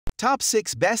Top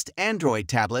 6 Best Android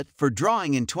Tablet for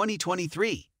Drawing in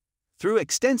 2023. Through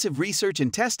extensive research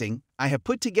and testing, I have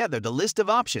put together the list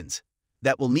of options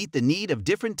that will meet the need of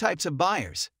different types of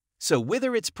buyers. So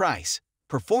whether it's price,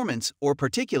 performance, or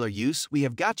particular use, we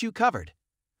have got you covered.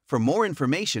 For more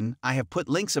information, I have put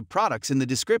links of products in the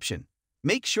description.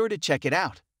 Make sure to check it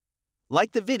out.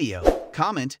 Like the video,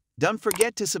 comment, don't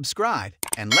forget to subscribe,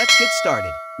 and let's get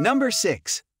started. Number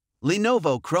 6.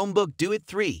 Lenovo Chromebook Duet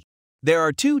 3. There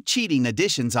are two cheating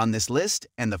editions on this list,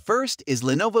 and the first is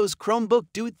Lenovo's Chromebook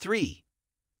Duet 3.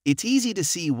 It's easy to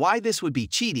see why this would be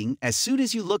cheating as soon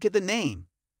as you look at the name.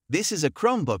 This is a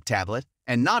Chromebook tablet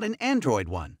and not an Android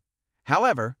one.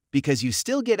 However, because you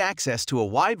still get access to a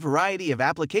wide variety of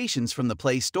applications from the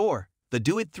Play Store, the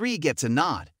Duet 3 gets a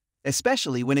nod,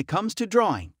 especially when it comes to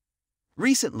drawing.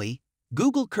 Recently,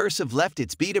 Google Cursive left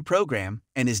its beta program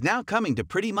and is now coming to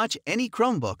pretty much any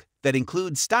Chromebook that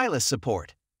includes stylus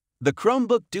support. The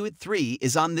Chromebook Duet 3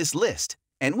 is on this list,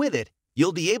 and with it,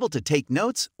 you'll be able to take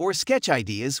notes or sketch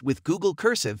ideas with Google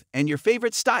Cursive and your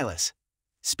favorite stylus.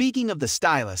 Speaking of the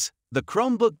stylus, the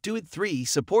Chromebook Duet 3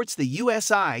 supports the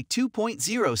USI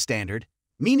 2.0 standard,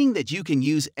 meaning that you can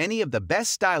use any of the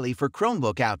best styli for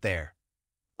Chromebook out there.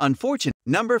 Unfortunately,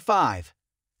 Number 5.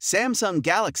 Samsung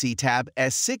Galaxy Tab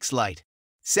S6 Lite.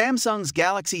 Samsung's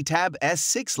Galaxy Tab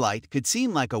S6 Lite could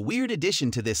seem like a weird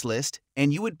addition to this list,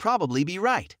 and you would probably be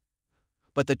right.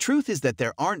 But the truth is that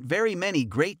there aren't very many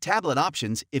great tablet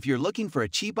options if you're looking for a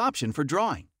cheap option for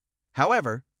drawing.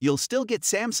 However, you'll still get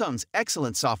Samsung's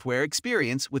excellent software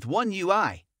experience with One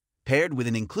UI, paired with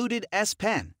an included S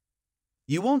Pen.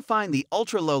 You won't find the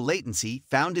ultra-low latency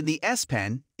found in the S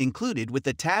Pen included with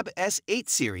the Tab S8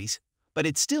 series, but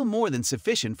it's still more than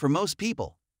sufficient for most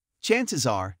people. Chances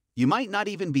are, you might not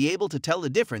even be able to tell the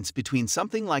difference between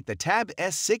something like the Tab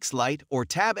S6 Lite or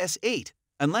Tab S8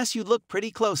 unless you look pretty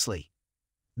closely.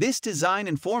 This design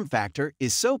and form factor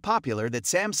is so popular that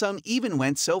Samsung even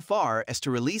went so far as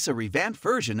to release a revamped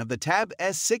version of the Tab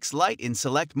S6 Lite in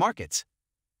select markets.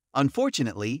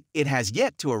 Unfortunately, it has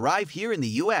yet to arrive here in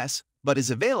the US, but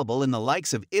is available in the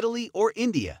likes of Italy or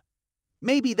India.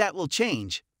 Maybe that will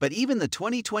change, but even the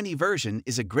 2020 version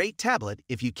is a great tablet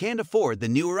if you can't afford the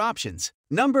newer options.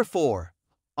 Number 4.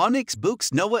 Onyx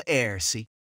Boox Nova Air C.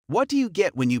 What do you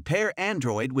get when you pair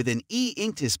Android with an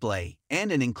e-ink display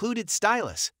and an included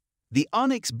stylus? The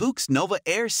Onyx Boox Nova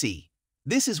Air C.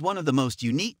 This is one of the most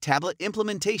unique tablet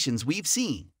implementations we've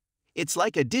seen. It's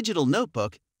like a digital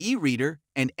notebook, e-reader,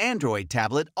 and Android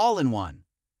tablet all in one.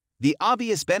 The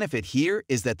obvious benefit here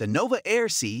is that the Nova Air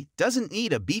C doesn't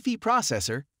need a beefy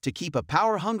processor to keep a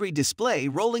power-hungry display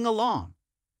rolling along.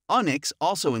 Onyx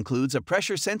also includes a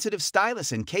pressure-sensitive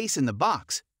stylus and case in the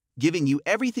box, giving you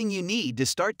everything you need to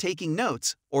start taking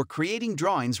notes or creating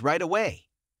drawings right away.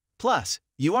 Plus,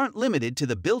 you aren't limited to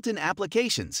the built-in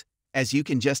applications, as you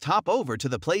can just hop over to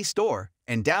the Play Store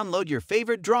and download your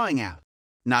favorite drawing app.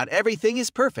 Not everything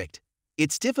is perfect.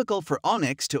 It's difficult for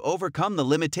Onyx to overcome the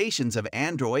limitations of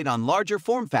Android on larger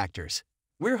form factors.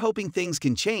 We're hoping things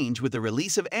can change with the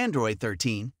release of Android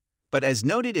 13, but as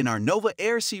noted in our Nova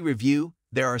Air C review,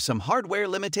 there are some hardware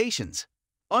limitations.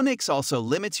 Onyx also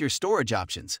limits your storage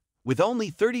options, with only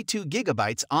 32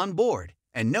 GB on board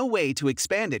and no way to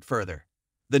expand it further.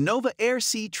 The Nova Air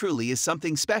C truly is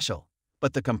something special,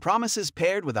 but the compromises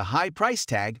paired with a high price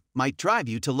tag might drive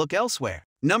you to look elsewhere.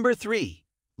 Number 3.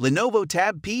 Lenovo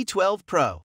Tab P12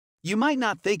 Pro. You might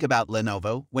not think about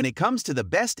Lenovo when it comes to the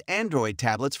best Android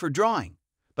tablets for drawing,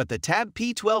 but the Tab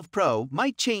P12 Pro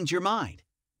might change your mind.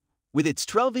 With its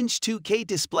 12-inch 2K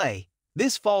display,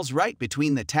 this falls right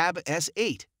between the Tab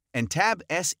S8 and Tab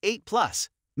S8 Plus,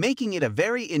 making it a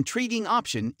very intriguing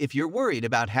option if you're worried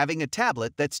about having a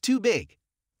tablet that's too big.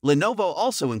 Lenovo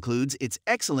also includes its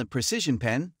excellent Precision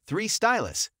Pen 3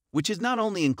 stylus, which is not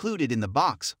only included in the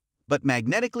box, but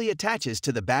magnetically attaches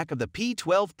to the back of the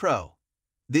P12 Pro.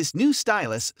 This new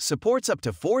stylus supports up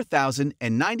to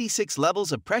 4,096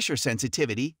 levels of pressure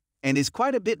sensitivity and is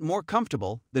quite a bit more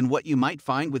comfortable than what you might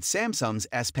find with Samsung's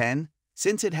S Pen,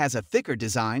 since it has a thicker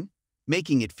design,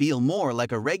 making it feel more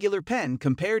like a regular pen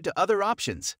compared to other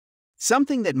options.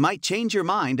 Something that might change your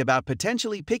mind about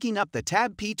potentially picking up the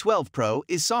Tab P12 Pro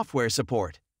is software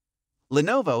support.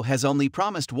 Lenovo has only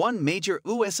promised one major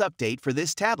OS update for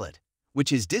this tablet,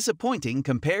 which is disappointing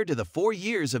compared to the 4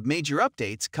 years of major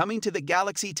updates coming to the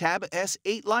Galaxy Tab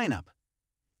S8 lineup.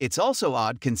 It's also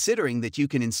odd considering that you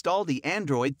can install the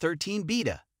Android 13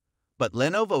 beta, but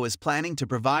Lenovo is planning to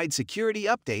provide security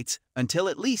updates until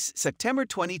at least September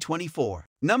 2024.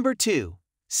 Number 2.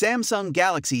 Samsung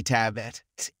Galaxy Tab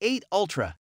S8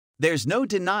 Ultra. There's no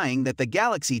denying that the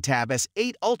Galaxy Tab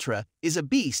S8 Ultra is a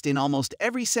beast in almost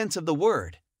every sense of the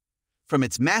word. From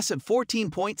its massive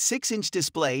 14.6-inch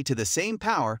display to the same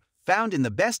power found in the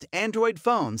best Android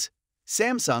phones,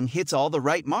 Samsung hits all the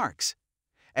right marks.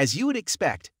 As you would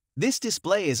expect, this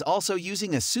display is also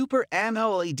using a Super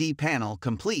AMOLED panel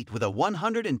complete with a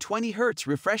 120Hz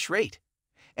refresh rate.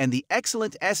 And the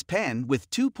excellent S Pen with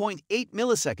 2.8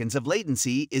 milliseconds of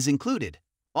latency is included,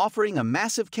 offering a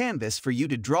massive canvas for you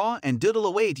to draw and doodle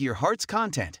away to your heart's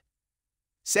content.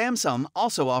 Samsung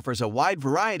also offers a wide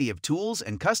variety of tools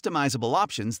and customizable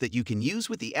options that you can use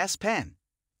with the S Pen.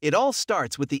 It all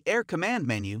starts with the Air command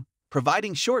menu,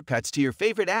 providing shortcuts to your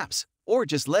favorite apps, or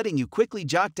just letting you quickly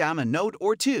jot down a note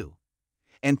or two.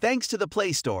 And thanks to the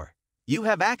Play Store, you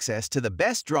have access to the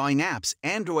best drawing apps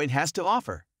Android has to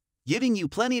offer, giving you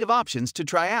plenty of options to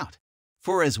try out.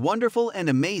 For as wonderful and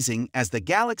amazing as the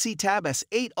Galaxy Tab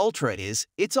S8 Ultra is,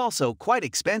 it's also quite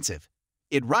expensive.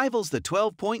 It rivals the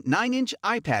 12.9-inch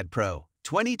iPad Pro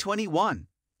 2021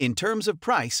 in terms of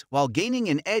price while gaining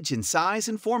an edge in size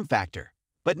and form factor.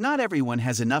 But not everyone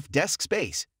has enough desk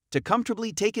space to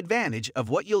comfortably take advantage of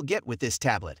what you'll get with this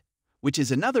tablet, which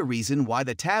is another reason why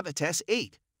the Tab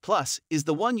S8 Plus is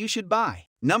the one you should buy.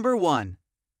 Number 1.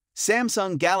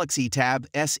 Samsung Galaxy Tab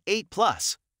S8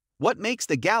 Plus. What makes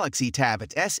the Galaxy Tab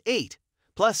S8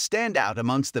 Plus stand out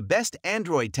amongst the best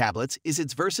Android tablets is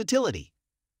its versatility.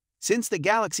 Since the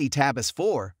Galaxy Tab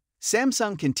S4,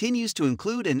 Samsung continues to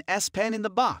include an S Pen in the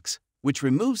box, which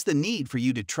removes the need for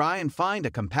you to try and find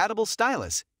a compatible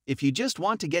stylus if you just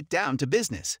want to get down to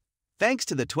business. Thanks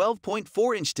to the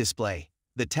 12.4-inch display,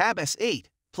 the Tab S8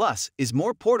 Plus is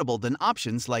more portable than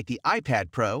options like the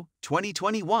iPad Pro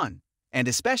 2021, and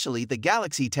especially the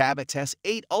Galaxy Tab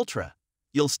S8 Ultra.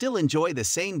 You'll still enjoy the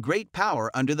same great power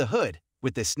under the hood,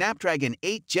 with the Snapdragon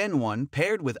 8 Gen 1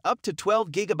 paired with up to 12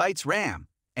 GB RAM,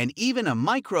 and even a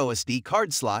microSD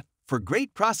card slot for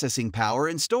great processing power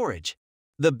and storage.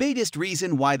 The biggest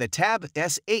reason why the Tab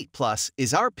S8 Plus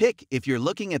is our pick if you're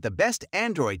looking at the best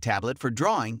Android tablet for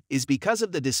drawing is because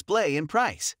of the display and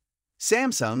price.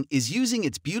 Samsung is using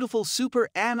its beautiful Super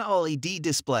AMOLED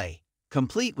display,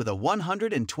 complete with a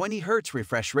 120Hz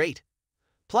refresh rate.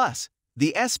 Plus,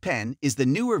 the S Pen is the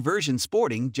newer version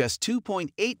sporting just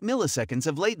 2.8 milliseconds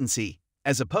of latency,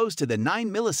 as opposed to the 9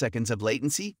 milliseconds of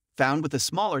latency found with the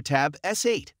smaller Tab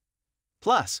S8.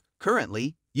 Plus,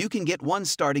 currently, you can get one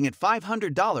starting at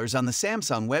 $500 on the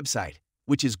Samsung website,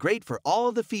 which is great for all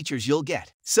of the features you'll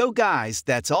get. So guys,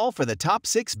 that's all for the top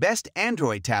 6 best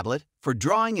Android tablet for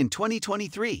drawing in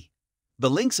 2023. The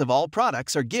links of all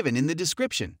products are given in the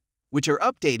description, which are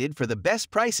updated for the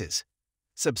best prices.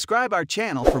 Subscribe our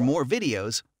channel for more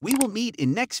videos. We will meet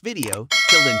in next video.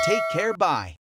 Till then, take care, bye.